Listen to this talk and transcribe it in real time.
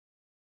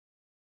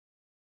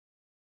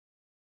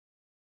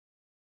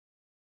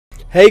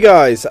Hey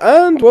guys,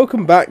 and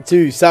welcome back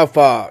to South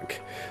Park,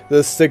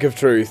 The Stick of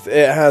Truth.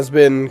 It has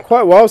been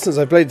quite a while since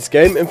I played this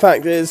game. In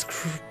fact, it is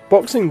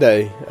Boxing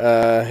Day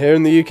here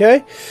in the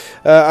UK.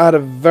 I had a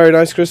very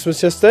nice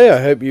Christmas yesterday.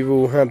 I hope you've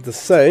all had the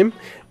same.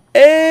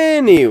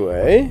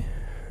 Anyway,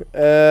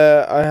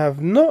 I have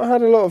not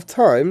had a lot of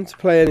time to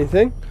play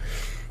anything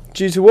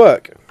due to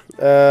work.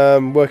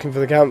 Working for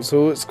the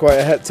council, it's quite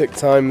a hectic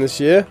time this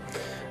year.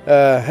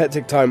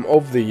 Hectic time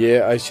of the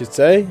year, I should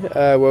say,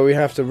 where we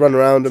have to run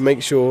around and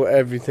make sure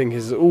everything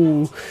is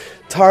all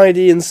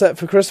tidy and set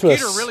for Christmas.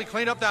 Peter really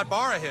cleaned up that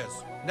bar of his.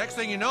 Next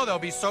thing you know, there'll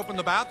be soap in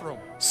the bathroom.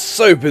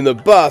 Soap in the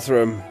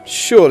bathroom?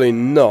 Surely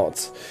not.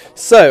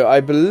 So, I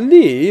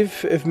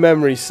believe, if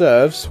memory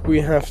serves, we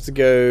have to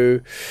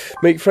go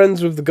make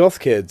friends with the goth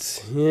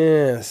kids.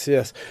 Yes,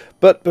 yes.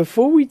 But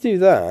before we do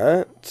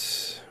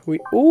that, we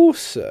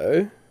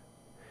also,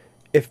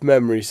 if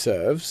memory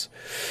serves,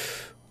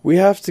 we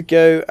have to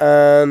go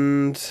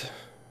and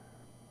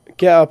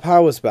get our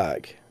powers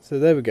back. So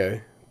there we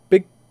go.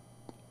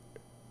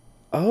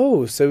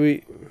 Oh, so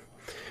we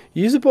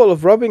use a bottle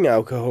of rubbing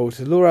alcohol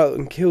to lure out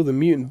and kill the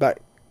mutant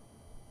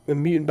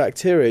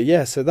bacteria.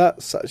 Yeah, so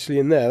that's actually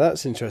in there.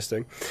 That's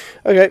interesting.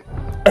 Okay,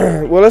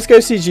 well, let's go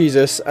see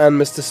Jesus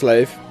and Mr.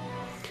 Slave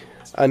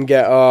and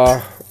get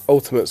our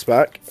ultimates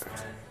back.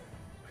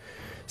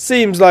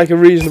 Seems like a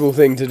reasonable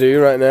thing to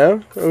do right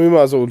now. And we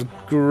might as well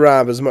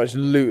grab as much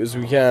loot as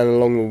we can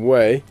along the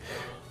way.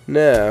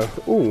 Now,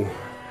 ooh,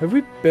 have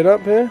we been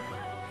up here?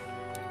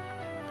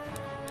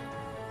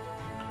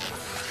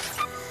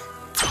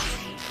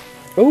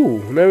 Oh,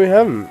 no we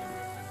haven't.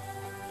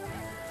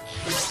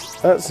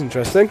 That's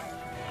interesting.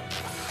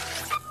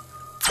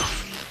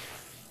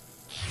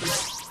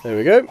 There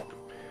we go.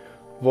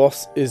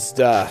 Was ist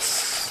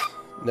das?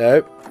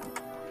 No.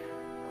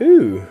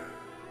 Ooh.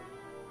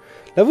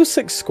 Level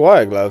 6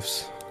 Squire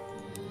gloves.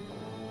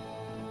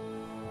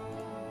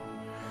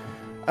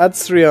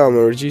 Adds 3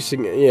 armor,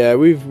 reducing. Yeah,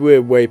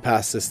 we're way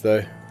past this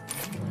though.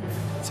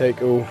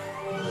 Take all.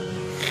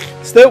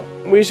 Still,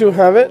 we shall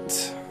have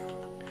it.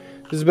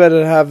 It's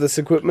better to have this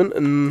equipment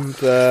and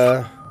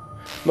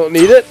not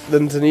need it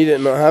than to need it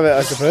and not have it,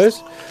 I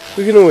suppose.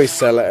 We can always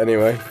sell it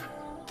anyway.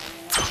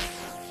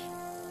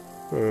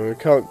 Oh, we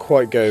can't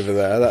quite go over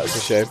there. That's a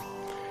shame.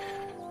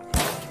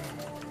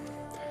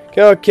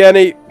 Come on,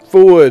 Kenny,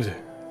 forward.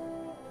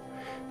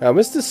 Now,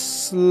 Mr.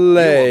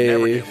 Slave. You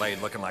will never get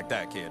laid looking like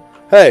that, kid.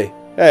 Hey,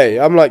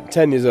 I'm like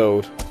 10 years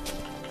old.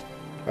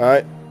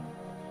 Alright?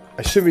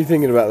 I shouldn't be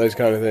thinking about those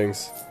kind of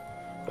things.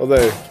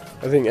 Although,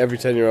 I think every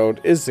 10-year-old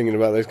is thinking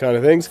about those kind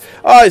of things.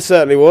 I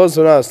certainly was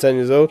when I was 10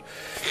 years old.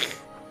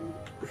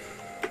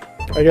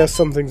 I guess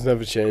some things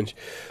never change.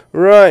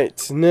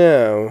 Right,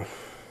 now.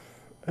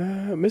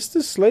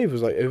 Mr. Slave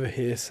was like over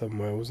here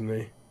somewhere, wasn't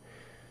he?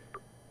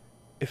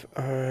 If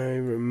I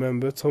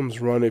remember, Tom's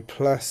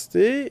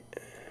Rhinoplasty.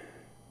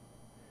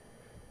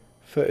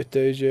 Photo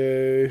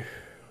Dojo.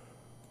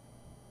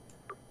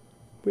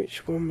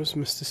 Which one was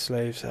Mr.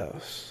 Slave's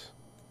house?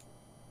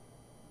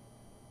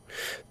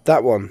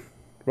 That one.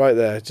 Right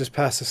there. Just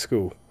past the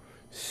school.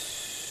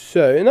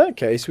 So, in that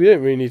case, we don't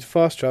really need to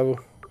fast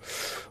travel.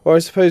 Or I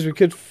suppose we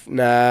could.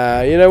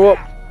 Nah, you know what?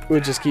 We'll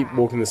just keep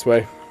walking this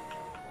way.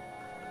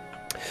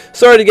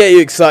 Sorry to get you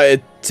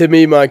excited,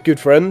 Timmy, my good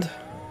friend.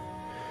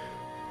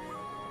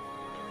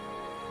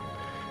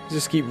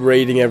 Just keep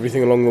raiding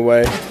everything along the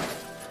way.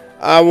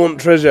 I want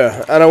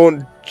treasure, and I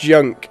want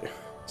junk.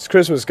 It's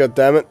Christmas,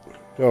 goddammit.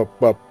 Oh,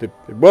 well, it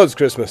was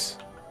Christmas.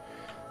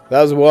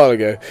 That was a while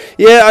ago.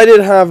 Yeah, I did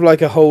have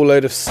like a whole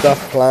load of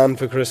stuff planned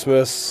for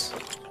Christmas.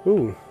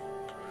 Ooh.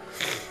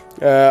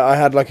 I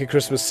had like a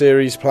Christmas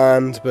series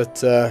planned,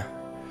 but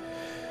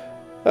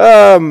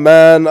oh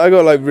man, I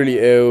got like really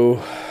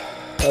ill.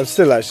 I'm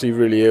still actually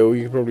really ill,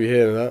 you can probably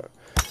hear that.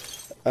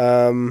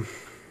 I'm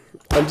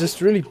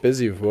just really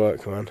busy with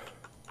work, man.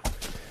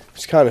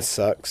 Which kind of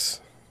sucks.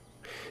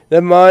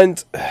 Never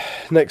mind.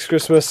 Next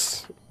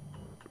Christmas.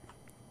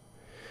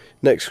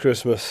 Next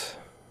Christmas.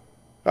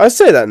 I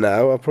say that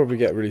now. I'll probably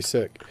get really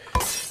sick.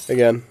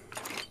 Again.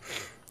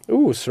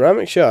 Ooh,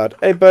 ceramic shard.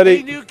 Hey, buddy.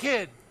 Hey, new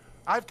kid.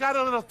 I've got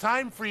a little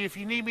time for you if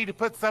you need me to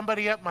put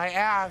somebody up my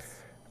ass.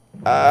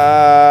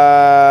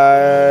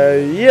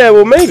 Yeah,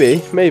 well,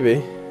 maybe.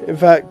 Maybe. In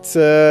fact,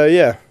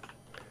 yeah.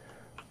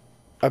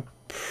 I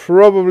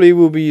probably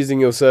will be using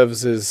your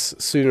services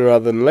sooner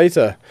rather than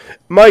later.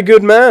 My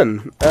good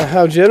man,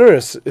 how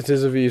generous it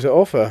is of you to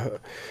offer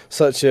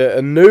such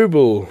a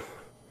noble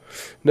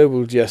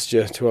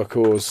gesture to our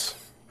cause.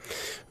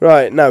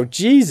 Right, now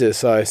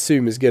Jesus, I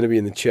assume, is going to be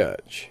in the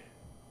church.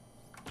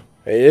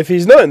 If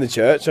he's not in the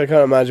church, I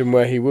can't imagine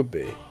where he would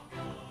be.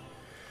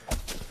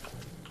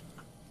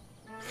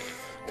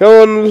 Come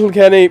on, little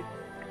Kenny,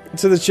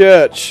 to the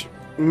church.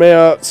 May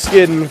our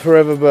skin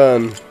forever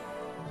burn.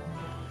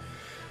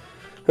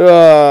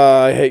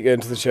 Ah, I hate going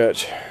to the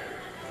church.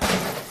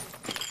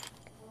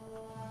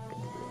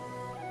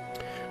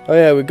 Oh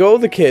yeah, we got all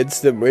the kids,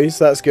 didn't we?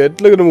 So that's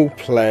good. Look at them all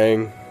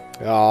playing.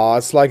 Ah,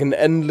 it's like an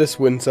endless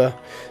winter.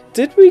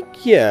 Did we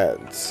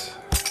get...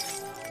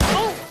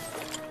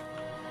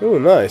 Oh,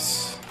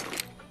 nice.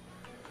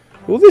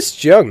 All this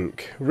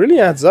junk really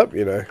adds up,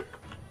 you know.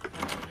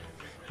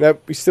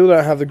 Nope, we still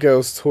don't have the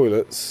girls'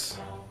 toilets.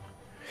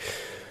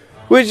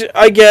 Which,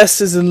 I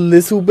guess, is a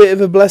little bit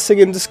of a blessing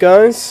in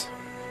disguise.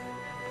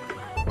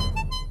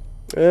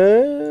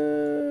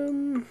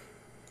 Let's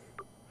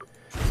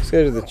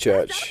go to the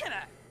church.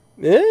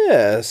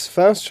 Yes,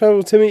 fast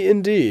travel Timmy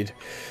indeed.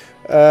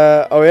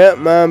 Oh yeah,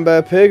 man,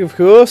 bear, pig, of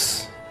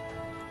course.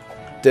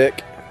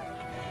 Dick.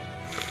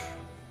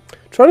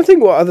 Trying to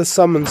think what other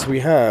summons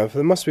we have.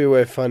 There must be a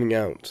way of finding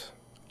out.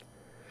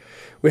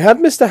 We had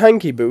Mr.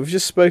 Hanky, but we've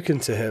just spoken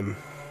to him.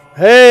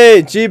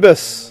 Hey,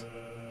 Jeebus.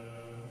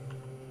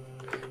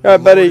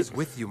 Alright, buddy. Is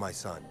with you, my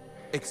son,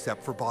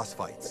 except for boss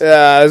fights.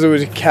 Yeah, there's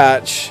always a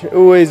catch.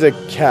 Always a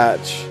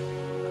catch.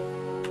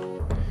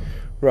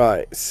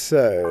 Right,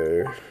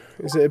 so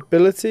is it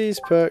abilities,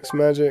 perks,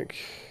 magic?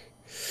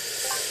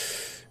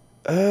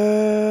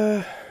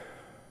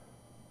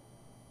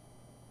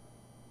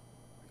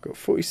 Got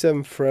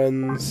 47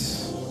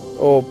 friends,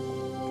 or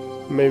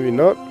maybe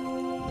not.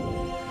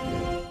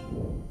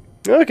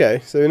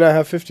 Okay, so we now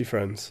have 50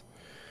 friends.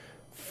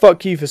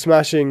 Fuck you for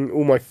smashing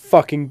all my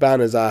fucking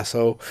banners,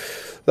 asshole.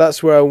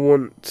 That's where I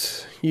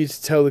want you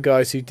to tell the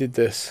guys who did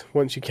this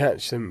once you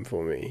catch them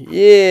for me.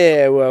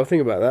 Yeah, well,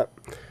 think about that.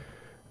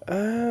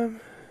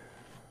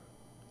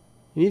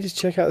 You need to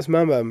check out this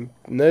man bam.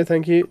 No,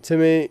 thank you,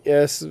 Timmy.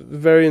 Yes,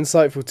 very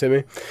insightful,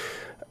 Timmy.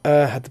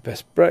 Had the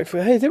best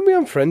breakfast. Hey, didn't we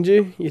unfriend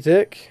you, you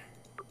dick?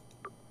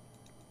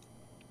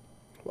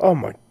 Oh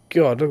my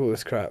god, look at all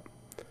this crap.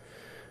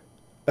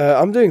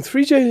 I'm doing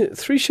three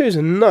shows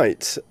a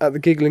night at the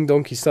Giggling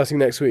Donkey starting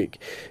next week.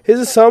 Here's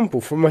a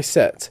sample from my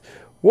set.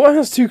 What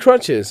has 2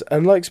 crutches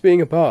and likes being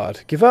a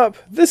bard? Give up?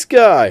 This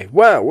guy!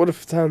 Wow, what a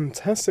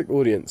fantastic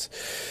audience.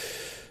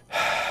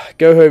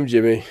 Go home,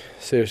 Jimmy.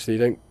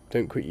 Seriously,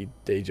 don't quit your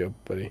day job,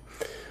 buddy.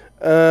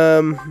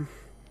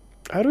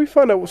 How do we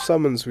find out what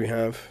summons we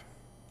have?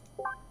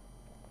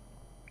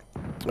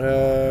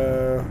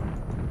 I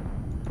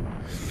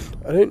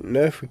don't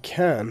know if we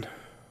can.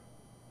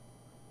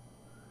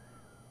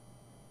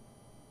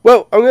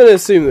 Well, I'm going to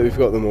assume that we've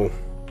got them all.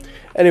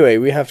 Anyway,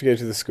 we have to go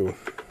to the school.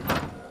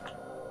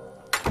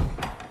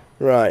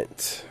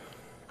 Right.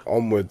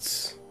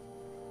 Onwards.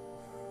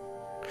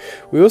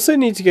 We also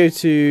need to go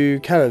to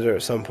Canada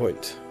at some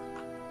point.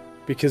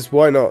 Because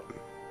why not?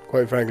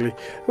 Quite frankly.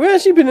 Have we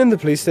actually been in the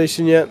police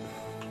station yet?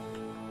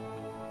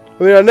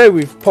 I mean, I know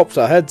we've popped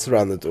our heads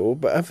around the door,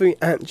 but have we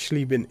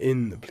actually been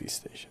in the police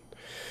station?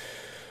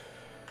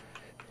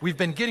 We've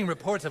been getting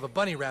reports of a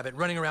bunny rabbit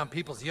running around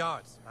people's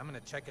yards. I'm gonna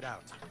check it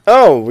out.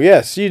 Oh,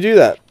 yes, you do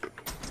that.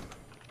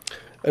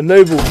 A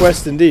noble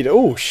quest indeed.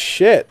 Oh,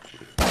 shit.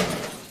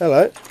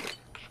 Hello.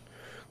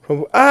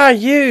 Ah,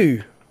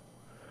 you!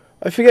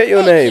 I forget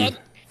your name.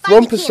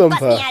 Romper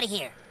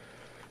Stomper.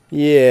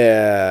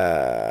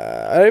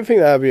 Yeah. I don't think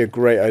that would be a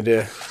great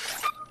idea.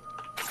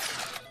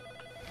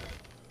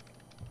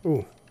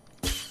 Ooh.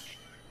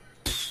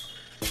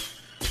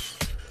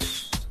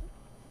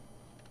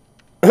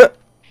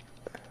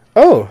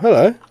 Oh,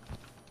 hello.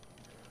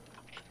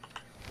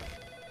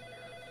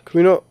 Can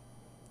we not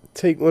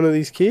take one of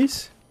these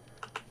keys?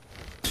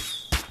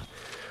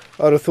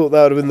 I'd have thought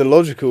that would have been the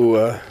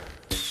logical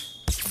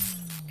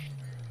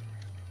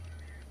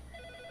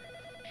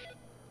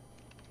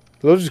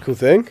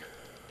thing.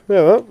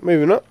 Yeah, well,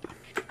 maybe not.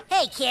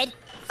 Hey, kid.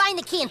 Find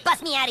the key and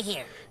bust me out of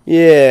here.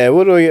 Yeah,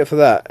 what do I get for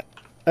that?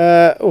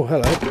 Oh,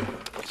 hello.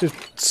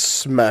 Just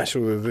smash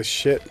all of this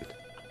shit.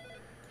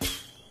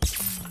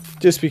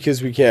 Just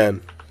because we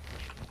can.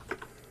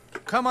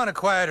 Come on a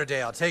quieter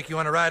day. I'll take you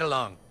on a ride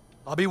along.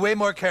 I'll be way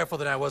more careful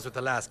than I was with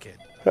the last kid.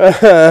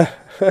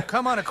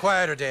 Come on a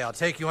quieter day. I'll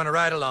take you on a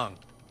ride along.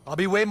 I'll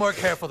be way more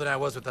careful than I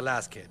was with the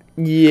last kid.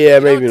 Yeah,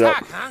 maybe not.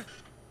 Talk, huh?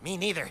 Me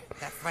neither.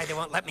 That's why they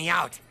won't let me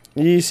out.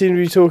 You seem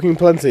to be talking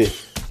plenty.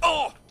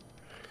 Oh!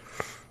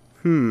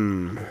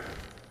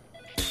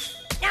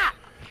 Ah!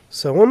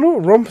 So I wonder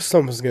what Romper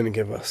Stomper's going to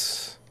give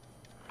us.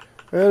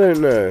 I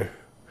don't know.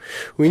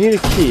 We need a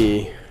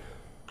key.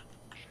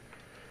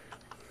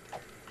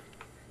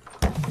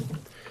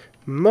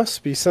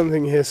 Must be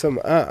something here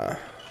somewhere. Ah.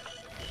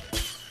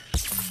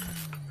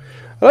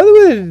 I like the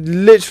way they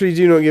literally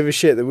do not give a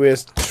shit that we're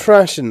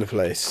trashing the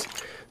place.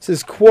 This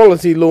is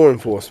quality law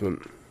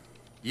enforcement.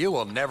 You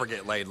will never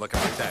get laid looking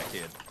like that,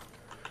 kid.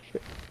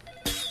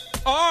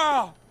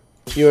 Oh!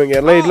 You won't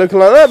get laid looking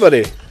like that,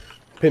 buddy.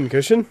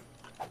 Pincushion.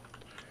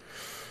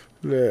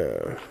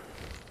 No.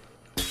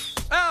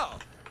 Ow!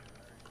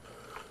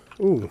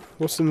 Ooh,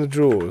 what's in the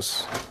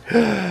drawers?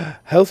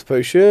 Health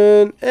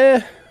potion.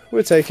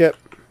 We'll take it.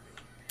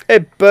 Hey,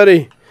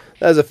 buddy.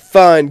 That's a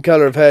fine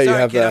colour of hair you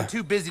have kid, there. I'm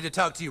too busy to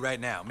talk to you right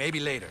now. Maybe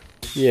later.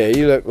 Yeah,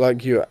 you look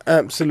like you're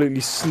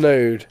absolutely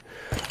snowed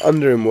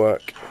under in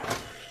work.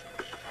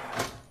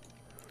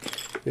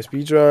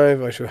 USB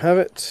drive, I shall have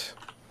it.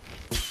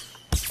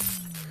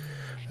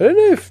 I don't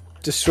know if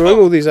destroying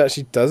all these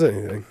actually does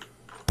anything.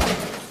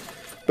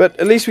 But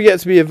at least we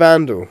get to be a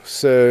vandal,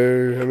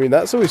 so, I mean,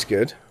 that's always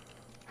good.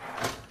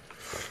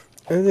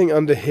 Anything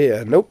under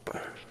here? Nope.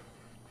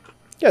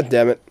 God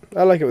damn it.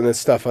 I like it when there's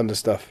stuff under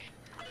stuff.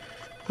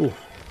 Ooh.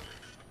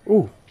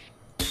 Ooh.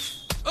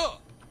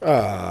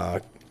 Ah,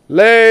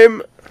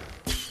 lame.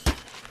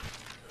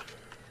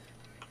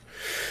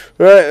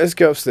 Right, let's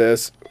go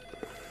upstairs.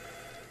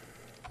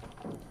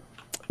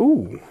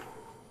 Ooh.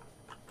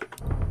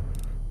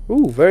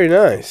 Ooh, very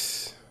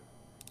nice.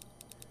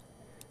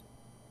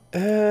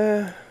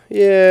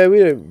 Yeah, we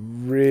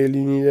don't really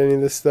need any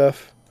of this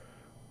stuff.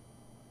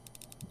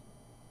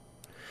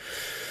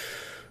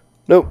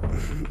 Nope,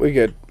 we're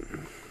good.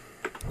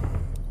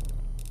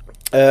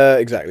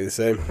 Exactly the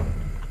same.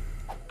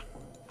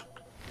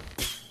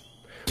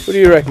 What do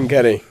you reckon,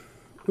 Kenny?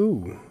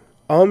 Ooh,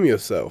 arm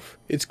yourself.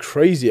 It's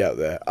crazy out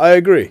there. I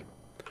agree.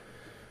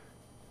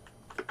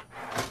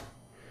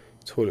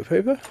 Toilet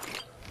paper.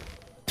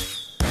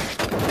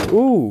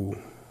 Ooh.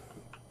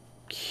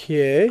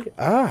 Okay.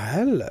 Ah,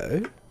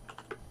 hello.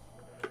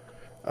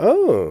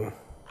 Oh.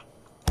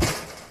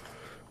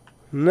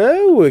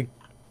 Now we're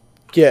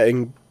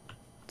getting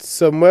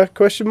somewhere,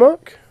 question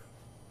mark?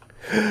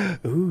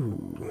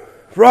 Ooh.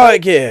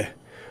 Right gear.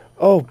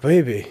 Oh,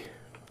 baby.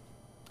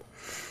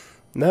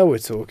 Now we're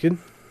talking.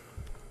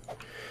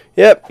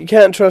 Yep, you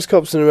can't trust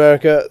cops in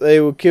America. They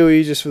will kill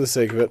you just for the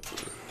sake of it.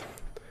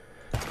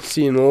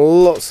 Seen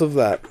lots of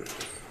that.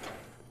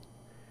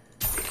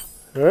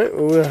 Alright,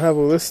 well, we'll have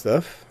all this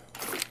stuff.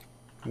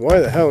 Why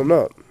the hell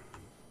not?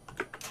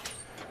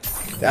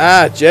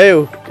 Ah,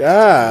 jail.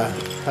 Ah.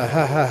 Ha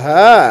ha ha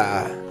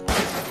ha.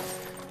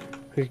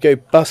 We could go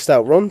bust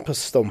out Ron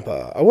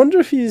Stomper. I wonder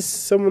if he's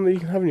someone that you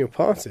can have in your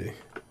party.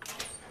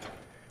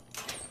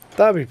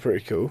 That'd be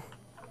pretty cool.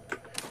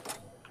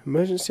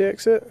 Emergency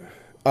exit?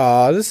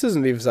 Ah, this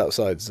doesn't leave us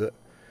outside, does it?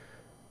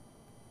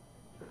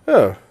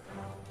 Oh.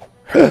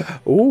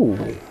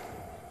 Ooh.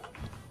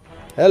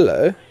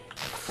 Hello.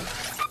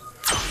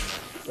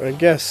 I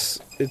guess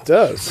it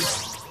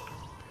does.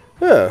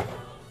 Huh.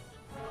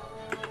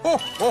 Ho,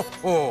 ho,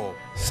 ho.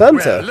 Santa.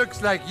 Well,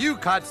 looks like you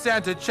caught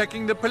Santa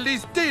checking the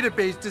police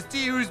database to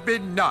see who's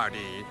been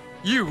naughty.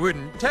 You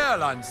wouldn't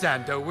tell on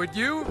Santa, would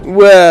you?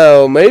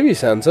 Well, maybe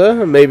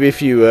Santa. Maybe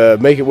if you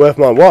make it worth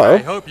my I while.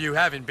 hope you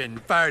haven't been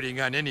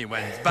farting on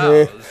anyone's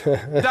bowels.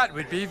 That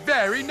would be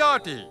very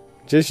naughty.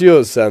 Just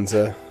yours,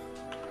 Santa.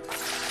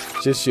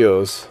 Just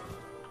yours.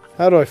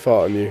 How do I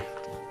fart on you?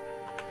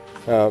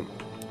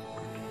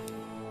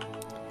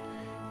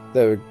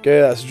 There we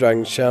go. That's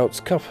Dragon Shouts.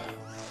 Cup.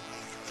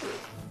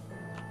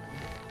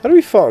 How do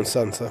we fart on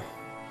Santa?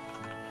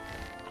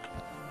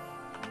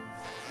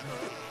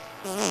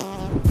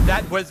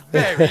 That was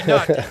very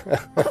naughty.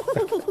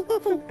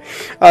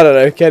 I don't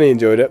know. Kenny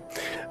enjoyed it.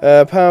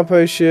 Power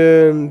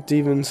Potion,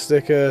 Demon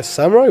Sticker,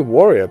 Samurai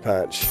Warrior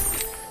Patch.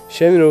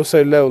 Shame they're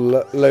also low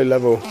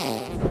level.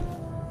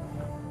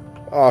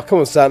 Oh, come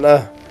on,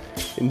 Santa.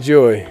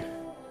 Enjoy.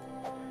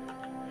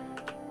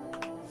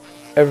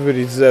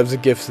 Everybody deserves a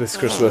gift this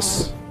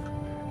Christmas.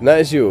 And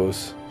that is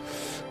yours.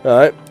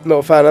 Alright, not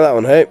a fan of that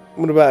one, hey?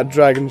 What about a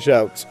Dragon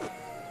Shout?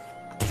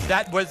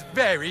 That was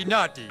very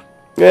naughty.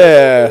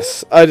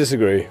 Yes, I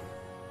disagree.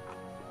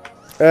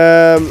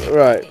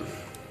 Right.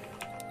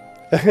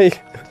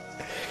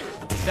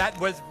 That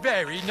was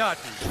very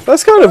naughty.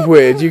 That's kind of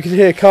weird. You can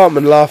hear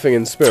Cartman laughing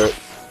in spirit.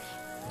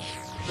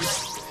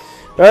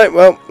 Alright,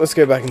 well, let's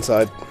go back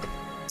inside.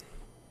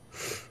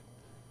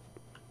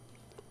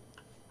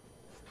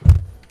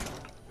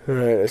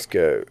 Alright, let's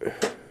go.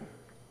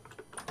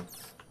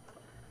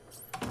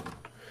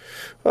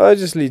 Oh, it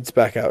just leads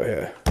back out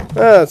here.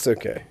 Ah, that's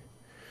okay.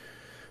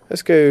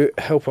 Let's go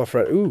help our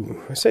friend.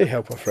 Ooh, I say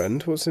help our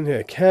friend. What's in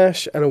here?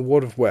 Cash and a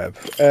wad of web.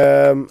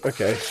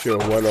 Okay, sure,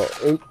 why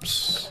not?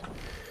 Oops.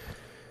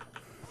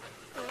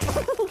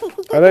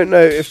 I don't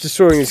know if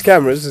destroying these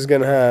cameras is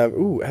going to have...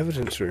 Ooh,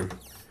 evidence room.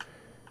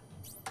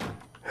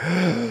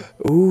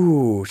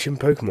 Ooh, Chim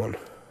Pokemon,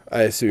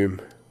 I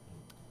assume.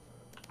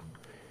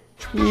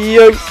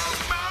 Yoink!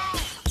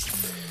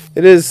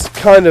 It is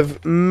kind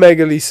of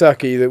megally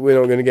sucky that we're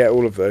not going to get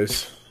all of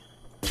those.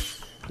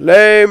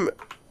 Lame!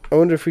 I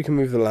wonder if we can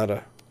move the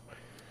ladder.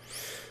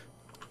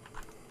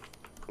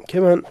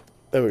 Come on.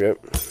 There we go.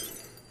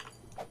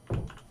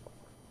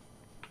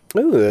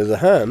 Oh, there's a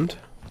hand.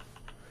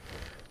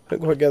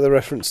 Don't quite get the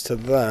reference to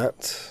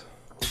that.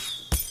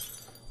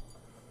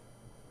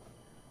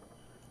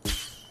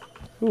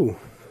 Ooh.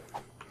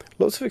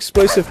 Lots of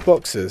explosive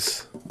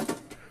boxes.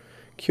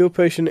 Cure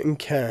Potion and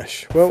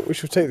cash. Well, we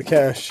shall take the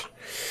cash.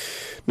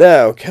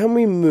 Now, can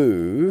we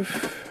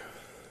move...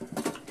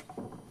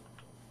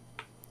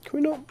 Can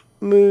we not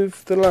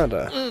move the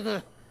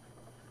ladder?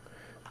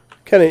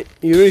 Kenny,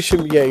 you really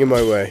shouldn't be getting in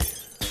my way.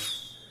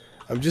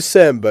 I'm just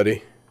saying,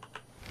 buddy.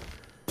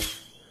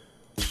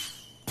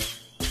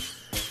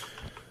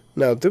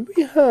 Now, did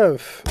we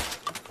have...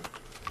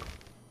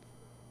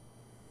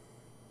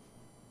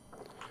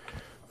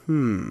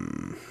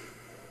 Can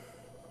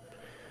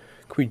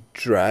we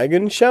drag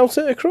and shout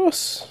it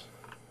across?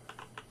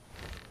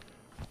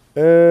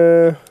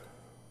 Well,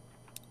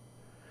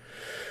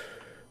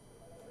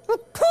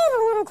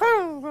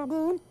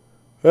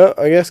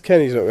 I guess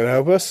Kenny's not going to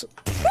help us.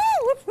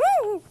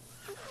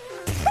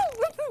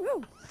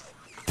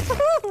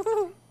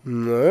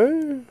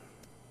 No.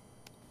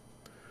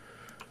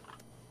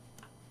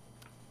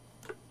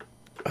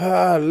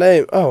 Ah,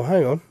 lame. Oh,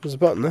 hang on. There's a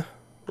button there.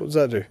 What does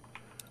that do?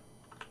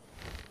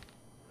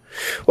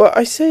 Well,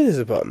 I say there's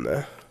a button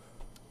there.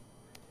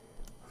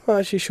 I'm not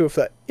actually sure if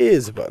that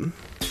is a button.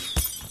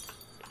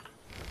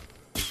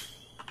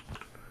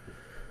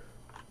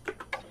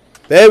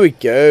 There we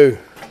go.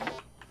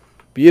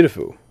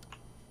 Beautiful.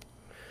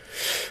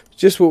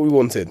 Just what we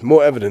wanted.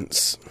 More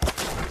evidence.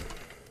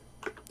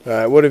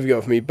 Alright, what have you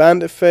got for me?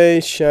 Bandit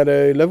face,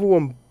 shadow, level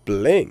 1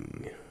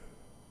 bling.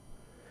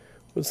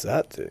 What's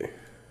that do?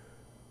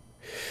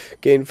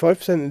 Gain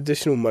 5%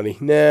 additional money.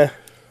 Nah.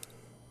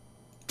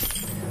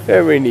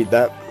 Don't really need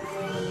that.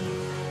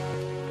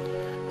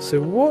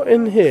 So what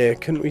in here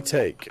can we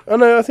take? Oh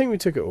no, I think we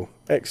took it all.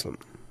 Excellent.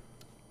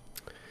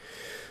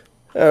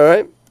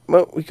 Alright.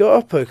 Well, we got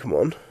our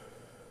Pokemon.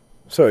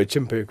 Sorry,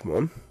 Chim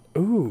Pokemon.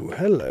 Ooh,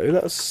 hello.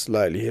 That's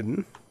slightly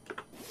hidden.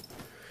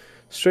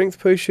 Strength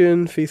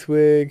Potion,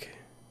 Feathwig,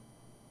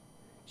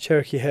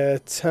 Cherokee Hair,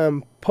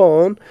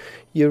 Tampon,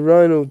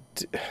 Urinal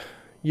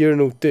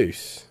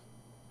Deuce.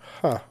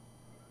 Huh.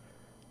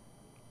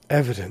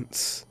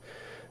 Evidence.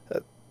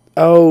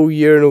 Oh,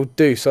 Urinal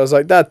Deuce. I was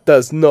like, that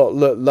does not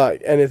look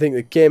like anything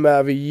that came out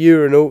of a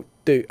urinal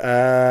deuce.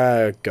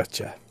 Ah,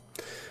 gotcha.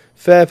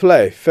 Fair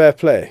play, fair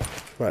play.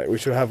 Right, we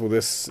shall have all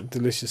this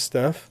delicious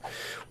stuff.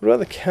 What about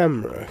the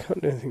camera? I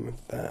can't do anything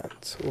with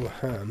that. Or the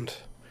hand.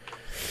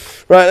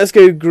 Right, let's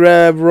go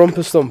grab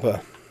Romper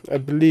Stomper. I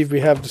believe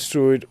we have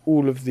destroyed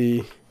all of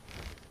the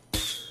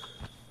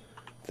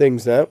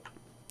things now.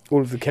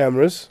 All of the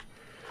cameras.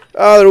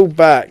 Oh, they're all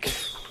back.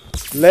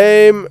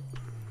 Lame.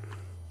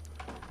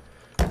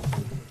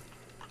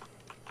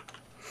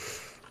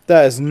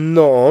 That is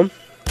not on.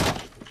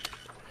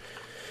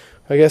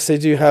 I guess they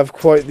do have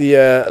quite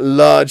the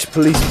large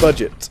police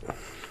budget.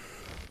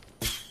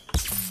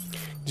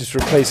 Just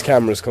replace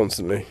cameras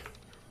constantly.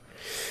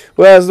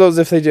 Well, as long as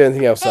if they do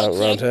anything else out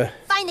around here.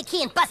 Find the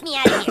key and bust me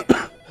out of here.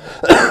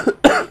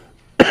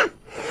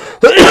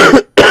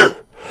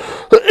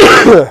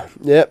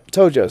 Yep,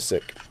 told you I was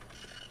sick.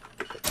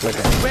 Okay.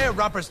 I swear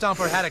Romper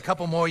Stomper had a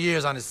couple more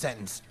years on his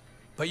sentence.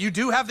 But you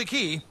do have the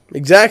key.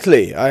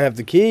 Exactly. I have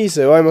the key,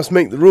 so I must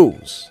make the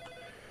rules.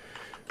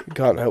 You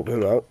can't help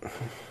him out.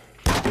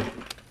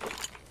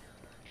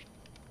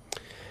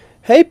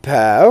 Hey,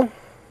 pal.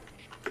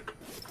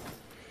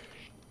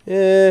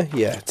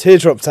 Yeah.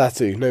 Teardrop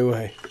tattoo. No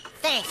way.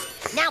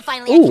 Thanks. Now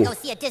finally I can go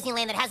see a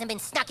Disneyland that hasn't been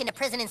stuck into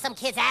prison in some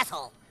kid's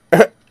asshole.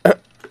 Get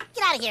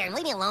out of here and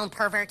leave me alone,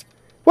 pervert.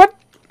 What?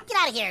 Get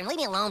out of here and leave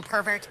me alone,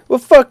 pervert. Well,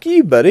 fuck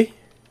you, buddy.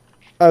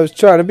 I was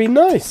trying to be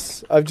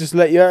nice. I've just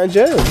let you out of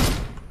jail.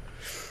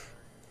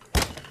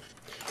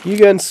 You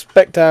go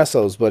inspect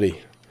assholes,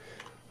 buddy.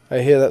 I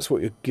hear that's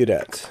what you're good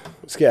at.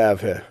 Let's get out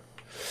of here.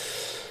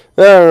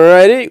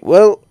 Alrighty,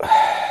 well,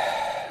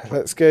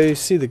 let's go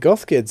see the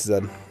goth kids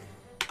then.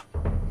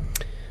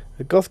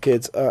 The goth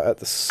kids are at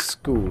the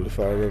school, if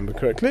I remember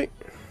correctly.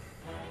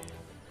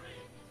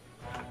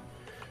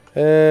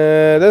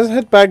 Let's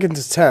head back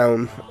into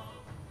town.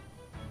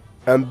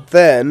 And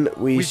then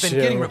We've been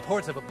getting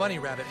reports of a bunny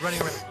rabbit running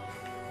around.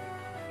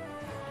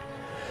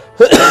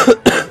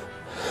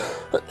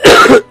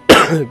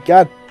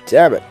 God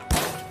damn it.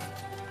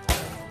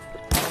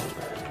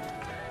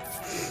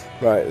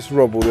 Right, let's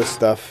rob all this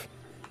stuff.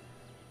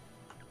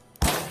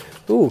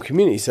 Ooh,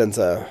 community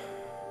centre.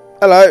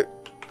 Hello.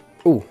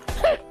 Ooh.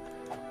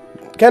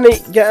 Kenny,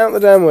 get out the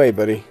damn way,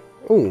 buddy.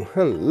 Ooh,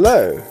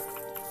 hello.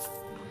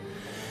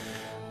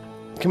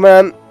 Come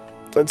on.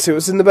 Let's see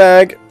what's in the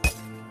bag.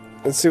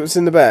 Let's see what's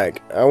in the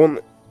bag. I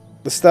want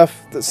the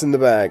stuff that's in the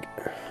bag.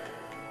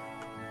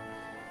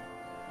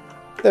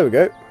 There we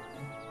go.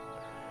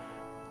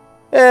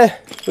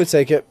 We'll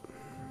take it.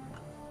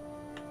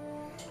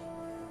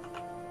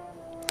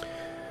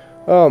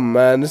 Oh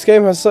man, this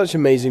game has such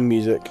amazing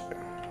music.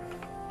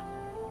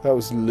 That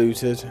was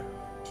looted.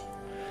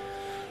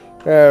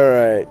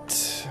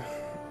 Alright.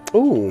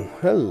 Ooh,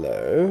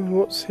 hello.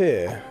 What's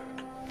here?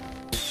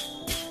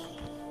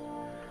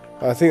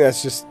 I think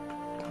that's just...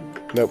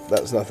 Nope,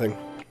 that's nothing.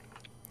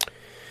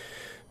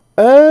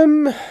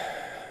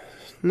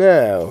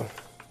 Now,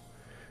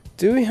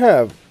 do we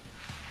have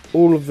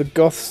all of the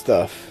goth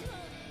stuff?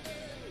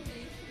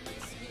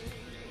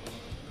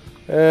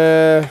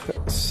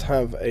 Let's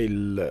have a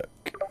look.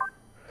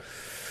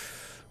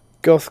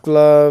 Goth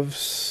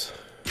gloves.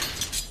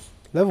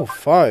 Level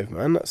 5,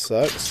 man, that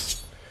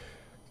sucks.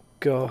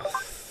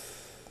 Goth.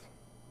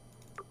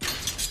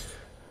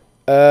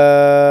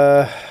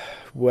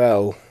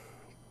 Well,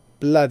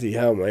 bloody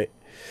hell, mate.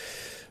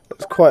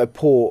 That's quite a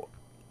poor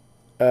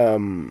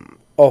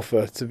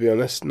offer, to be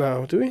honest.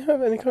 Now, do we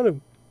have any kind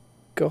of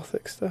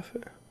gothic stuff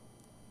here?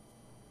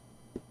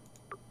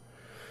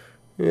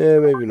 Yeah,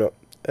 maybe not.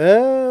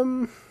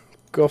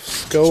 Goth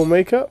skull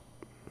makeup.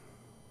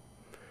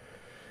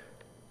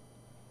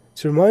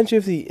 To remind you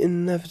of the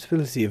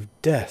inevitability of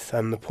death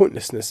and the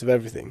pointlessness of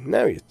everything.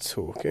 Now you're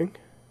talking.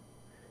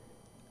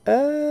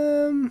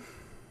 Do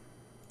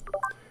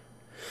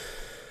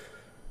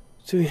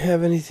we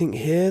have anything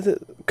here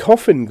that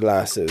coffin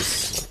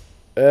glasses.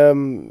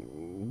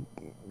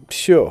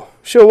 Sure,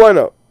 why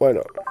not?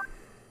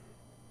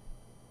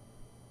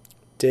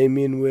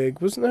 Damien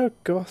wig. Wasn't there a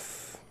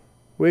goth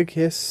wig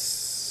here?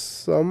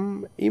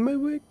 Some emo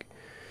wig?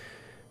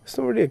 It's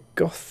not really a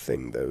goth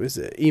thing though, is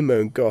it? Emo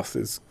and goth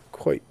is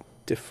quite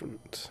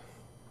different.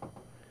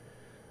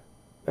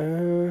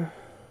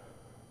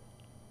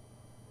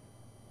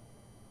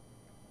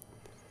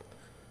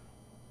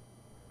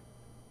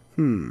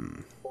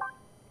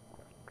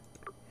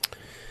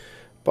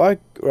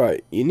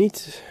 Right, you need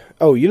to...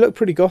 Oh, you look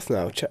pretty goth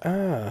now.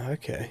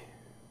 Okay.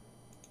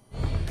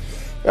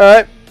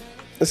 Alright,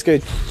 let's go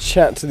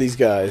chat to these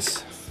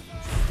guys.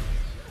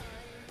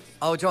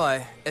 Oh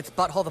joy, it's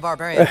Butthole the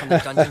Barbarian from the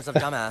Dungeons of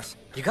Dumbass.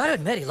 You gotta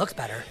admit he looks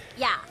better.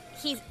 Yeah,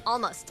 he's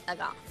almost a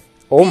goth.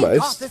 Being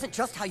goth isn't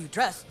just how you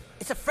dress,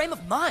 it's a frame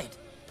of mind.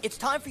 It's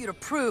time for you to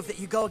prove that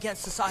you go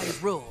against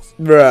society's rules.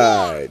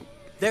 Right.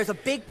 There's a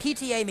big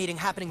PTA meeting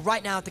happening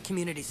right now at the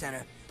community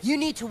center. You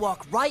need to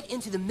walk right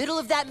into the middle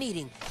of that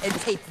meeting and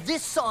tape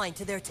this sign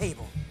to their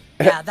table.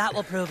 Yeah, that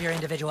will prove your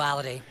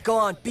individuality. Go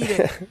on, beat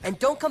it. And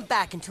don't come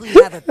back until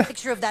you have a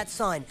picture of that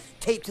sign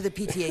taped to the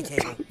PTA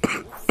table.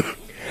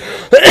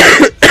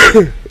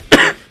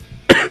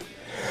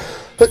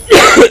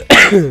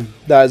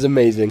 That is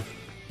amazing.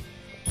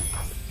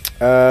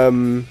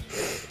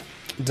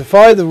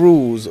 Defy the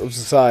rules of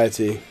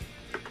society.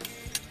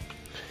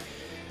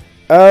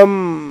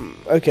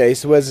 Okay,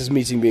 so where's this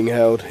meeting being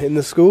held? In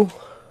the school?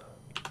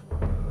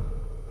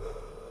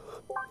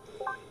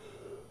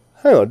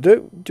 Hang on,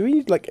 do we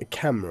need like a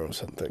camera or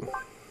something?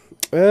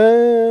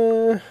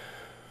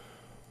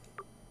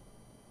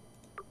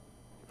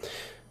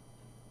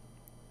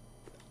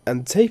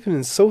 And tape an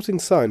insulting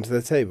sign to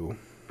their table.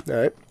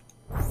 Alright.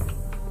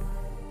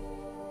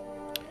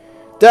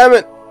 Damn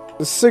it!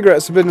 The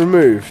cigarettes have been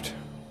removed.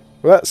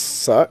 Well, that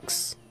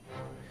sucks.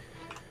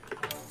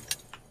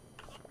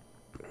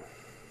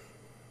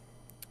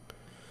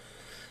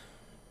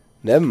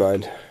 Never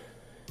mind.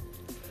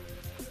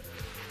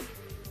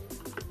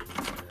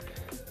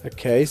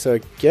 Okay, so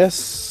I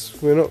guess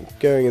we're not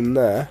going in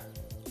there.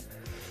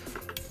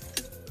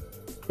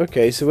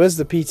 Okay, so where's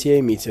the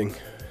PTA meeting?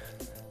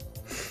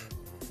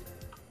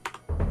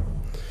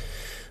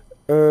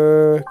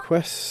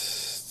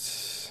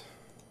 Quests.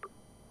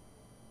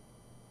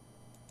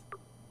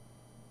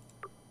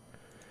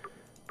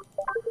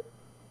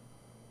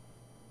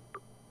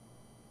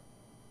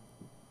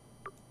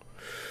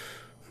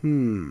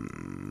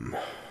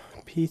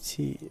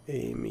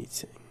 PTA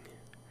meeting.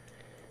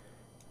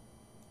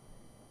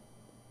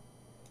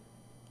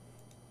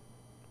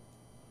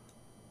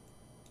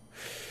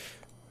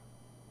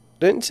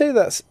 Don't say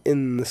that's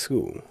in the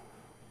school.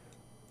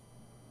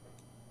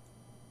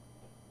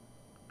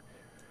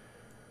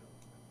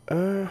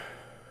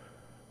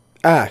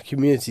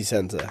 Community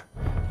center.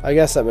 I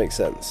guess that makes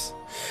sense.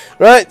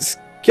 Right,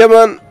 come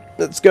on,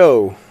 let's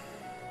go.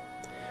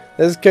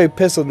 Let's go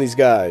piss on these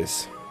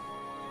guys.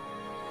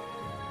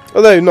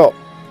 Although not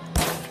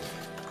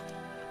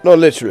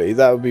literally,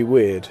 that would be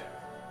weird.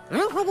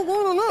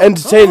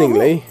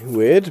 Entertainingly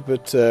weird,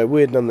 but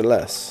weird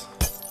nonetheless.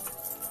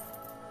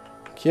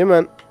 Come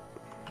on.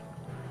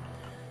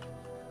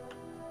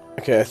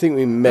 Okay, I think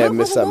we may have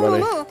missed that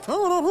money.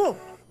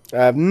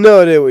 I have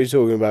no idea what you're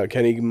talking about,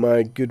 Kenny,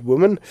 my good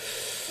woman.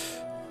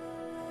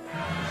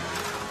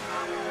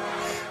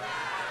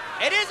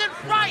 It isn't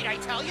right, I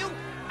tell you!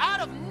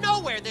 Out of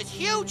nowhere, this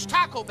huge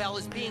Taco Bell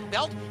is being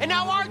built, and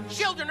now our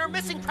children are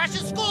missing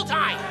precious school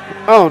time!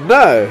 Oh,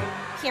 no!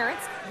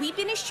 Parents, we've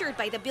been assured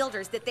by the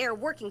builders that they are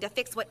working to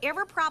fix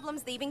whatever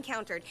problems they've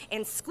encountered,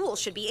 and school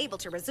should be able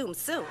to resume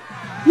soon.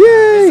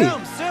 Yay!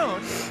 Resume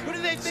soon? Who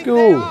do they think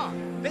they are?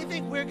 They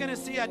think we're gonna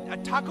see a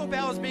Taco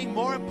Bell as being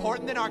more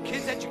important than our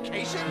kids'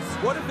 educations?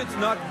 What if it's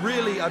not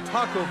really a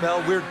Taco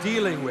Bell we're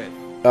dealing with?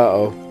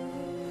 Uh-oh.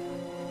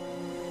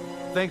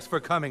 Thanks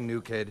for coming,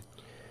 new kid.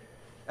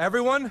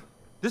 Everyone,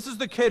 this is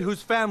the kid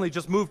whose family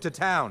just moved to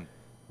town.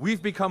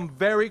 We've become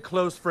very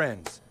close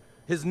friends.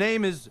 His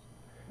name is...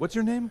 What's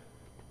your name?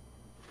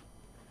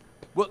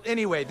 Well,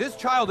 anyway, this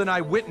child and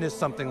I witnessed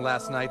something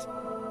last night,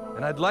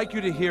 and I'd like you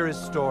to hear his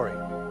story.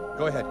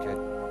 Go ahead, kid.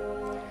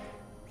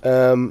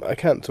 I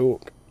can't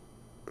talk.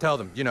 Tell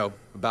them, you know,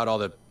 about all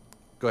the...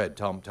 Go ahead,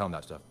 tell them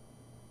that stuff.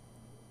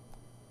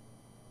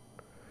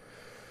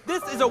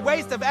 This is a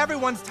waste of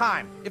everyone's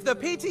time. If the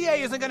PTA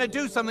isn't going to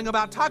do something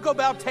about Taco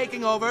Bell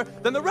taking over,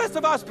 then the rest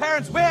of us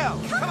parents will.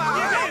 Come on!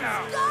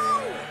 Let's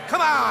go!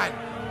 Come on!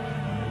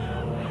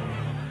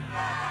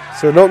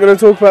 So we're not going to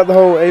talk about the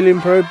whole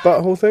alien probe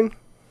butthole thing?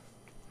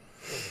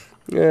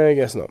 Yeah, I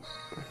guess not.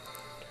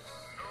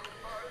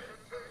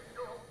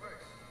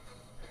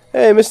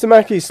 Hey, Mr.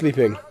 Mackey's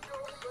sleeping.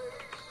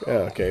 Oh,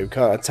 okay, we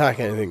can't attack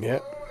anything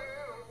yet.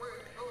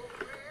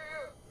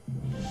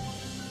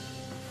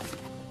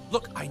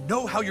 Look, I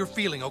know how you're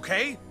feeling,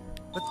 okay?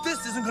 But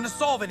this isn't gonna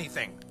solve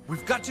anything.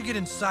 We've got to get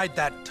inside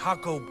that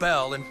Taco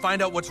Bell and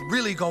find out what's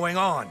really going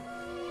on.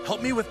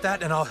 Help me with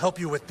that and I'll help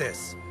you with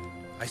this.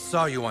 I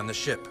saw you on the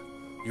ship.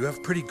 You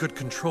have pretty good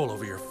control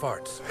over your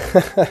farts.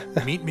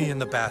 Meet me in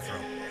the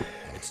bathroom.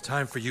 It's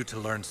time for you to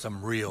learn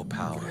some real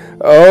power.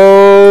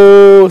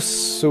 Oh,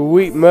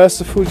 sweet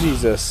merciful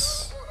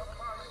Jesus.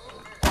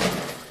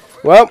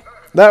 Well,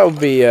 that would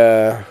be,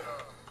 it'd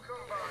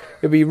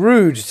be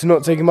rude to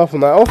not take him up on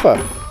that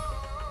offer.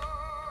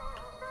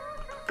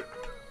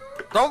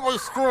 Don't be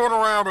screwing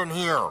around in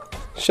here.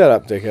 Shut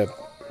up, dickhead.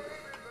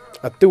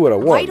 I do what I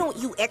want. Why don't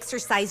you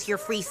exercise your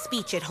free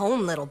speech at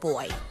home, little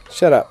boy?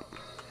 Shut up.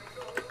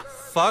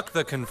 Fuck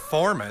the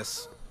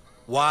conformists.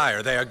 Why?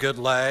 Are they a good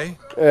lay?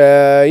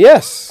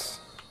 Yes.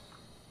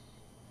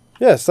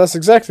 Yes, that's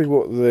exactly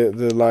what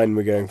the line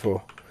we're going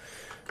for.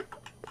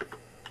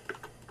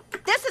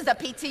 This is a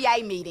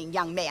PTA meeting,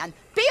 young man.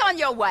 Be on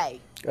your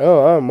way.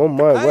 Oh, I'm on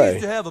my I way.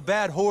 used to have a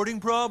bad hoarding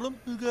problem,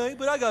 okay,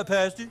 but I got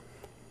past it.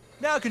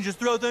 Now I can just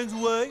throw things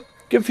away.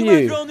 Good for You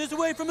mind you. throwing this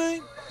away from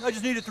me? I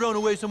just need it thrown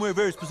away somewhere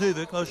very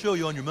specific. I'll show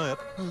you on your map.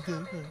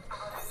 Okay.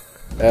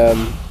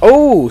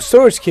 Oh,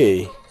 storage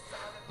key.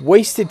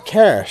 Wasted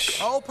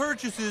cash. All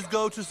purchases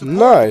go to support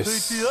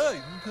Nice. the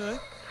PTA, okay?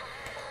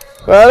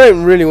 Well, I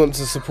don't really want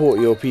to support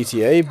your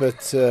PTA,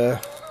 but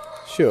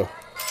sure.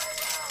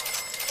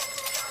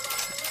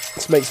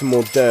 Let's make some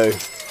more dough.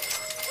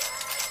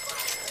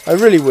 I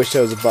really wish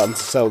there was a button to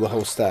sell the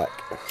whole stack.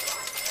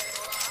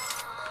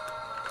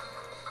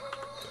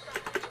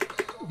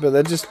 But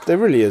there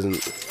really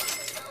isn't.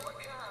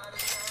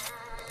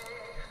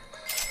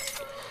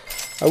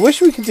 I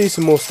wish we could do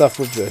some more stuff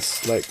with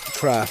this, like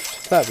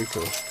craft. That'd be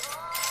cool.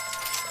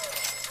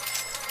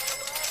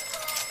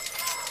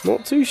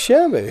 Not too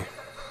shabby.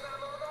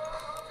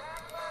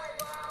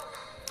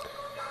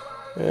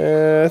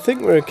 I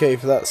think we're okay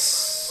for that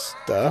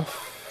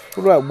stuff.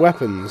 What about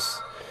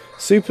weapons?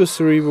 Super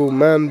cerebral,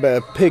 man,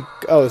 bear, pig.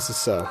 Oh, it's a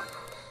cell.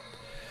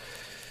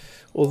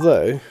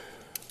 Although,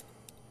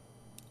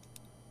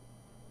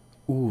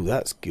 ooh,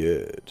 that's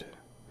good.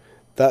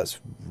 That's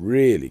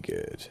really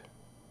good.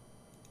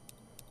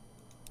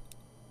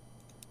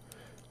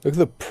 Look at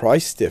the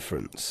price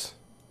difference.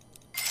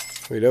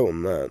 We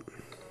don't want that.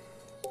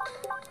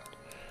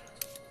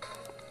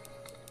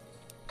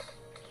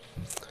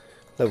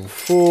 Level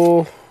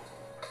 4,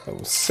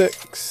 level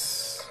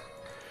 6.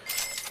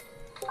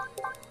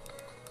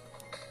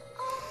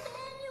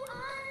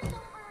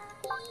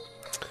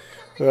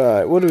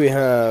 Right, what do we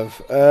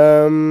have?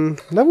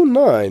 Level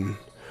 9.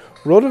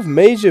 Rod of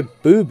Major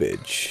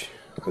Boobage.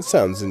 That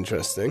sounds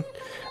interesting.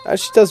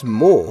 Actually does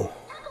more.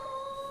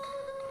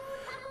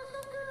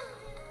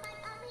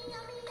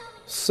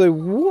 So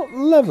what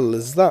level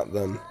is that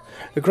then?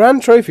 A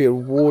grand trophy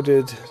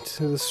awarded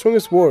to the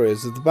strongest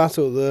warriors of the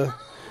battle of the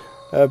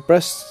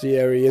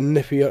Bestiary in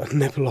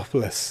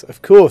Nipolopolis.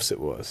 Of course it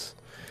was.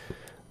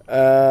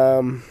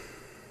 So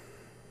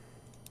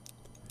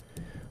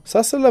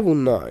that's a level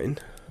 9.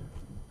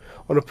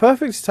 On a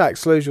perfect attack,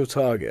 slows your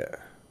target.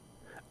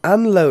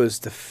 And lowers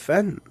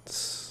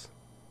defense.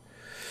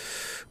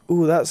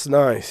 Ooh, that's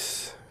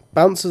nice.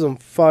 Bounces on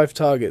 5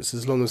 targets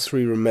as long as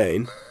 3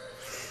 remain.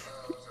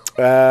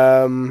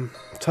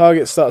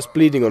 Target starts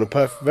bleeding on a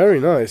perfect. Very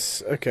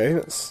nice. Okay,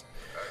 that's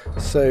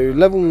so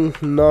level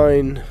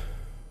 9.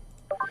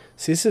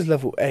 See, this is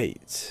level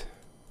 8.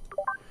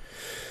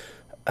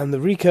 And the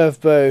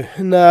recurve bow.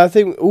 No, I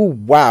think. Oh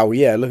wow,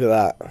 yeah, look at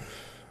that.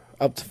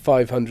 Up to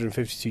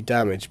 552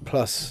 damage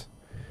plus.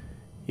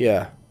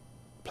 Yeah,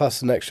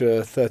 plus an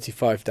extra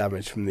 35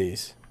 damage from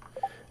these.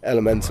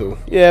 Elemental.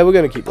 Yeah, we're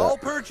gonna keep that. All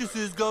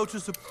purchases go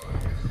to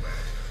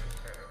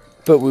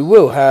But we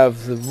will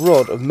have the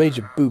Rod of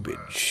Major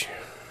Boobage.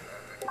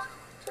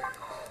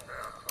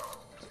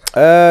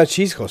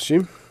 Cheese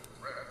costume.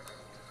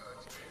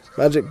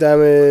 Magic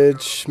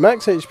damage.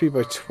 Max HP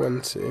by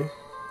 20.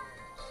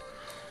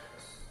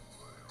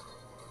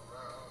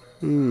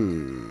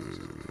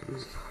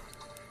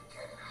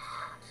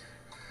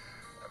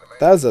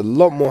 That's a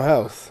lot more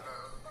health.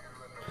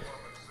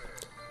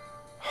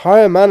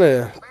 Higher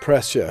mana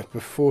pressure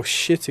before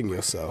shitting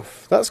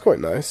yourself. That's quite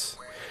nice.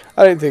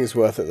 I don't think it's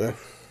worth it though.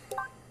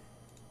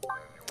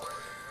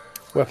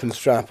 Weapon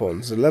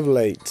strap-ons. A level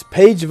 8.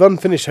 Page of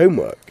unfinished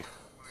homework.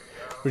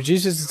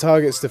 Reduces the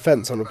target's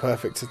defense on a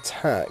perfect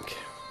attack.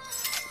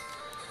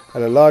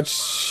 And a large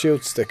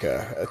shield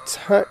sticker.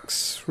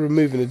 Attacks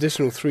remove an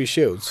additional 3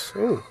 shields.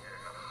 Ooh.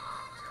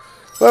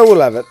 Well, we'll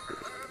have it.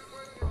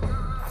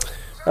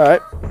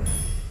 Alright.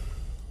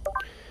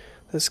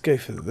 Let's go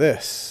for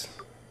this.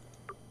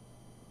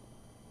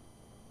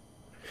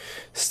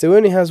 Still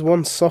only has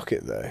 1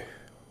 socket though.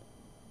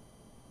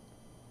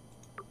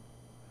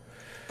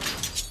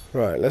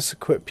 Right, let's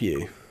equip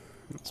you.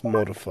 Let's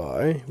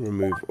modify.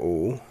 Remove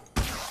all.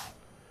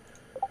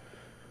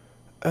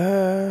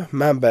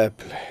 Man bear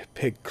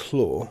pig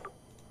claw.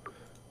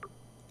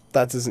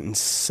 That does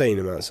insane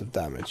amounts of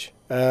damage.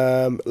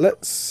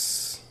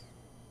 Let's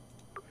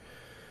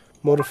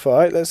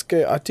modify. Let's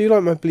go. I do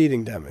like my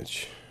bleeding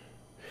damage.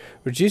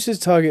 Reduces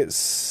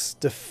target's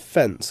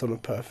defense on a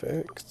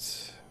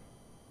perfect.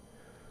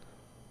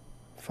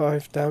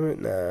 5 damage.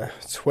 Nah,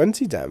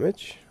 20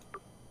 damage.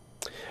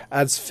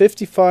 Adds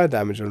 50 fire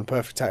damage on a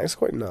perfect attack. It's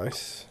quite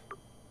nice.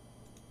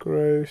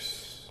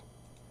 Gross.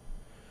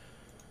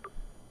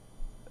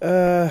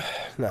 No,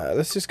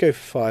 let's just go for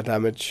fire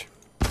damage.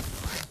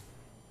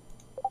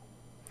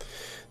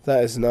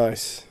 That is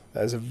nice.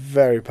 That is a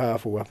very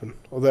powerful weapon.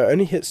 Although it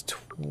only hits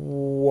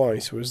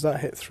twice, whereas that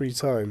hit 3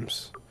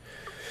 times.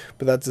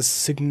 But that does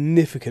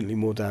significantly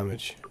more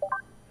damage.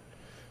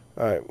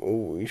 Alright,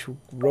 well, we should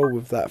roll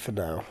with that for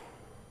now.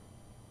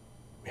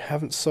 We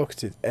haven't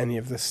socketed any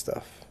of this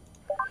stuff.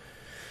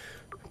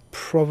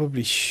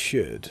 Probably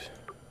should.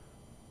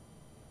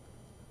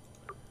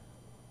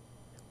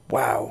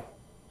 Wow,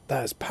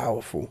 that is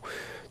powerful.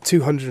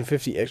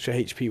 250 extra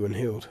HP when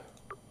healed.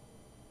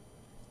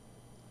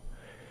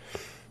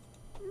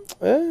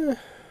 That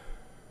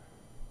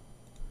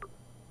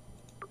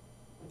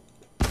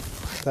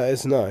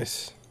is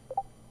nice.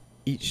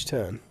 Each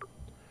turn.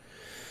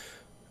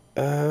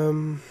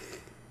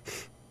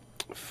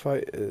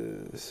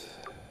 Fighters.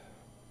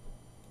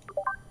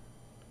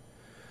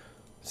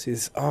 See,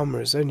 this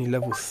armor is only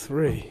level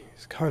 3.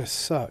 It kind of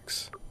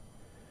sucks.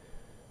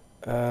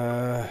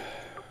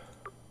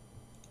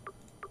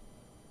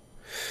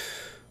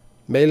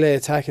 Melee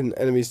attacking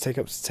enemies take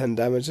up to 10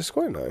 damage. That's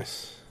quite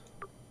nice.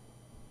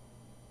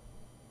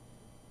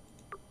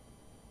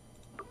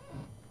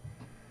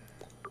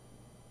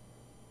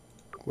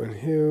 When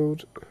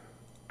healed,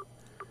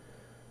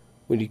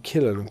 when you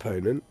kill an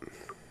opponent,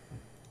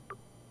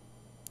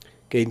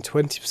 gain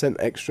 20%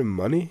 extra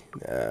money?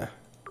 Nah.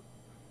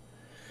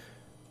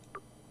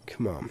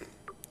 Come on.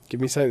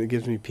 Give me something that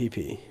gives me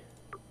PP.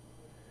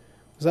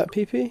 Was that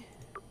PP?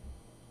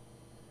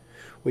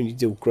 When you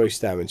deal gross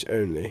damage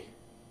only.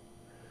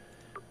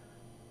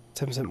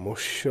 10% more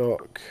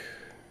shock.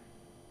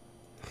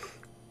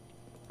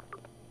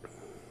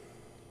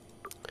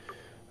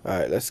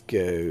 Alright, let's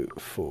go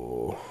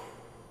for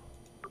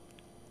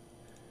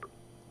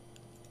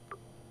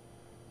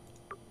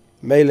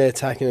melee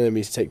attacking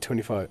enemies take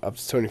up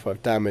to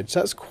 25 damage.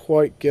 That's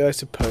quite good, I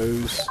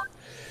suppose.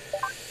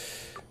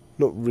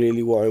 Not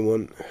really what I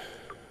want.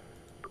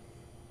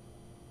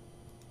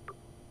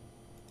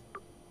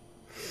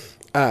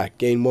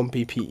 Gain 1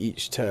 PP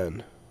each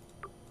turn.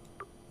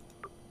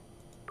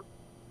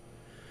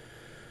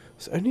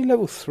 It's only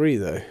level 3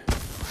 though.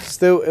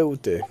 Still, it will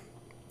do.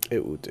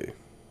 It will do.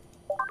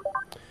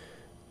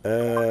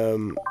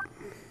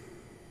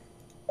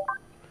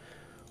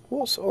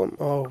 What's on?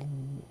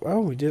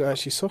 Oh, we didn't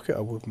actually socket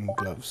our wooden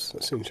gloves.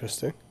 That's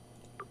interesting.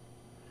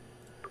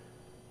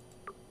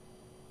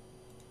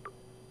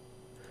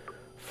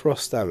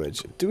 Frost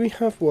damage. Do we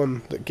have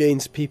one that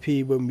gains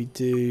PP when we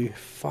do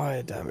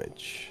fire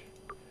damage?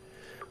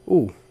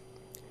 Ooh.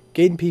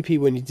 Gain PP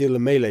when you deal a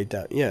melee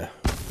damage. Yeah,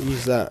 we'll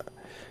use that.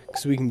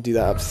 Because we can do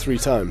that up to 3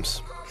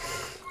 times.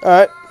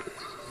 Alright.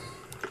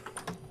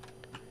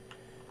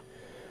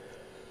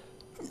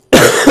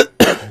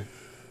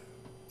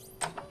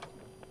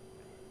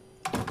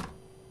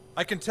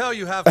 I can tell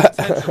you have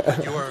potential,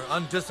 but you are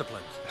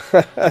undisciplined.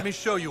 Let me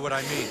show you what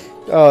I mean.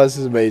 Oh, this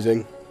is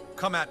amazing.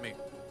 Come at me.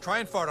 Try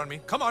and fart on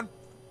me. Come on.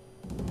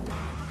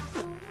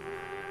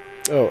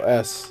 Oh,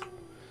 S.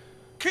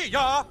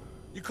 Kia!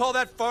 You call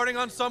that farting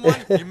on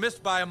someone? You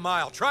missed by a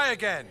mile. Try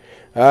again.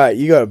 Alright,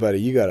 you got it,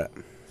 buddy. You got it.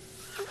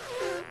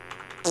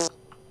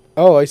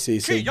 Oh, I see.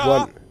 So Kia!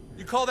 one.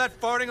 You call that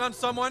farting on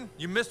someone?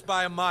 You missed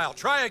by a mile.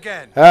 Try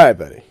again. Alright,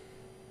 buddy.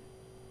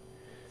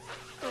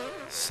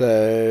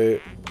 So...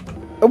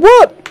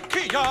 what?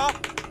 Kia!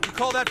 You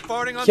call that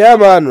farting on Come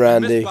someone? on,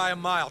 Randy. You missed by a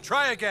mile.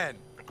 Try again.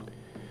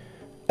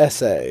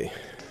 SA.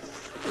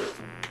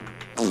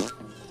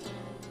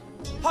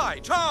 Hi,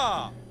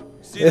 cha!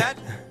 See that?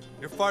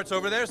 Your fart's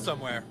over there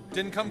somewhere.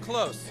 Didn't come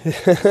close.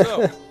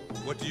 So,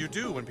 what do you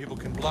do when people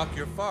can block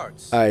your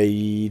farts?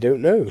 I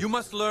don't know. You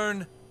must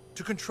learn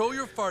to control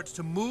your farts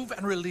to move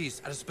and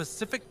release at a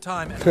specific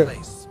time and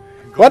place.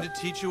 I'm going to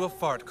teach you a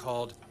fart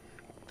called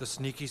the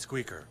sneaky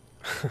squeaker.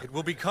 It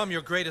will become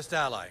your greatest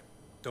ally.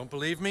 Don't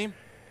believe me?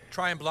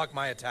 Try and block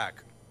my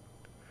attack.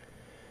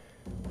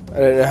 I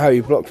don't know how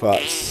you block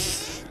farts.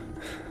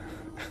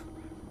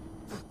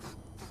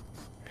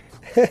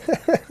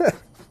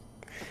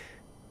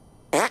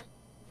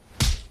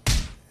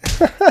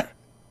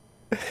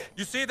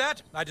 You see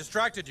that? I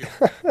distracted you.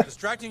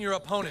 Distracting your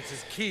opponents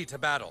is key to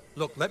battle.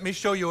 Look, let me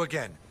show you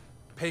again.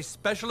 Pay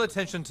special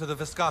attention to the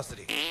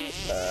viscosity.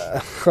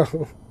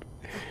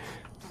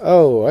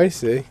 Oh, I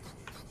see.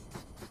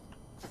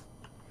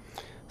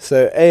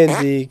 So A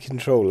and D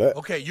control it.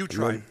 Okay, you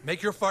try.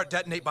 Make your fart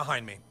detonate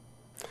behind me.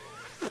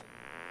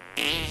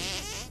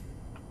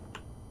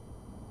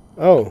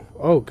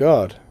 Oh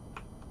God.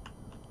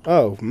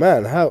 Oh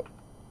man, how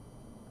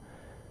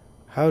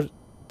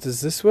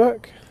does this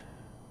work?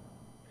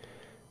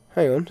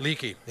 Hang on.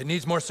 Leaky. It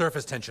needs more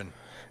surface tension.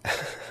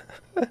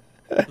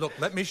 Look,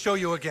 let me show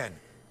you again.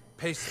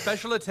 Pay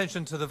special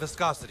attention to the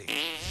viscosity.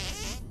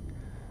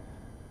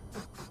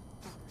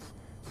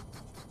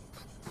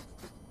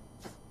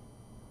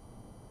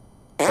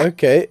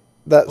 Okay,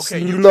 that's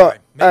Okay, not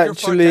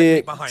actually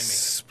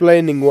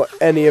explaining what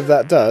any of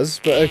that does,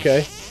 but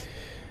okay.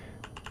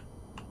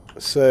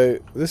 So,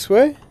 this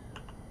way?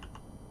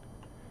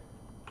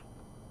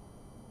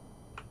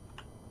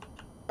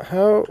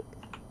 How?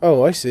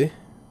 Oh, I see.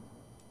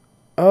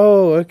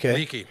 Oh, okay.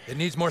 Leaky. It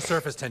needs more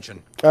surface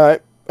tension.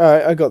 Alright,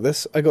 alright, I got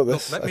this. I got Look,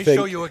 this. let I me think.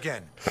 show you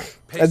again.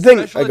 Pay I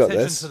think special I got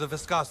attention this. to the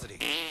viscosity.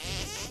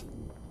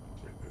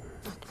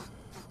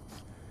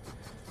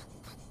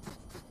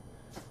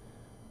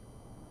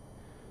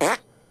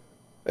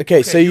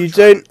 Okay, so you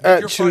don't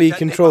actually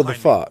control the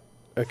fart.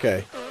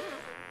 Okay.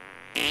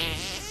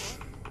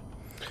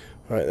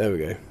 Right, there we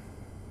go.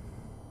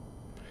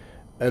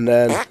 And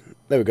then,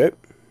 there we go.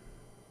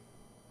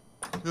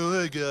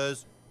 Oh, hey,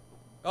 guys.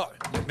 Oh,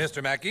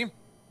 Mr. Mackey.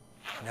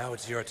 Now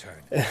it's your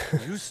turn.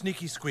 Use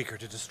Sneaky Squeaker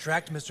to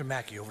distract Mr.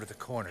 Mackey over to the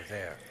corner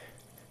there.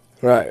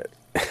 Right.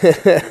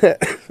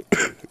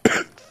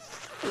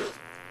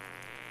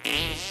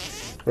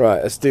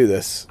 Right, let's do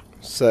this.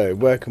 So,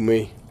 where can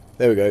we...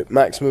 There we go.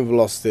 Maximum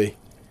velocity.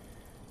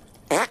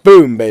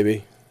 Boom,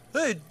 baby.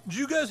 Hey, did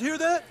you guys hear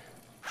that?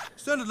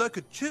 Sounded like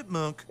a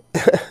chipmunk.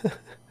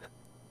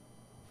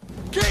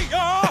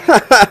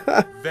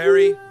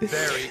 Very,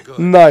 very good.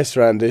 Nice,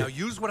 Randy. Now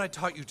use what I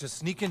taught you to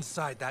sneak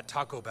inside that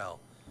Taco Bell.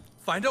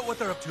 Find out what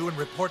they're up to and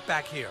report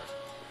back here.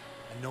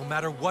 And no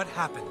matter what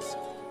happens,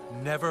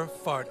 never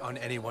fart on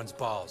anyone's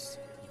balls.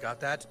 You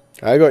got that?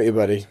 I got you,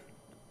 buddy.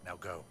 Now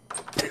go.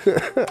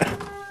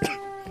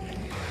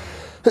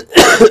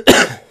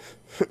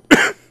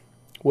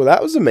 Well,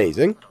 that was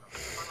amazing.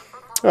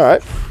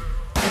 Alright.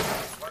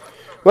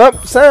 Well,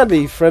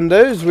 sadly,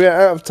 friendos, we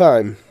are out of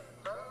time.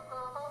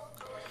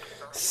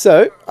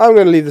 So, I'm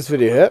going to leave this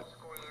video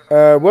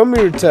here. When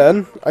we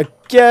return, I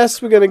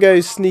guess we're going to go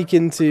sneak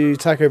into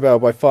Taco Bell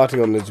by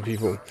farting on loads of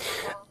people.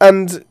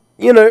 And,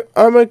 you know,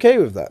 I'm okay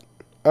with that.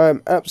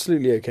 I'm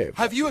absolutely okay with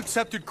that. Have you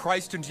accepted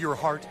Christ into your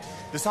heart?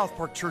 The South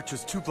Park Church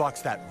is 2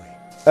 blocks that way.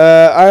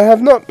 I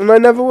have not, and I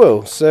never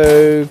will.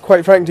 So,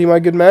 quite frankly, my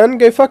good man,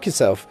 go fuck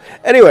yourself.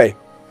 Anyway,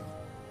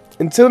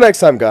 until next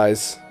time,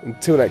 guys.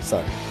 Until next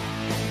time.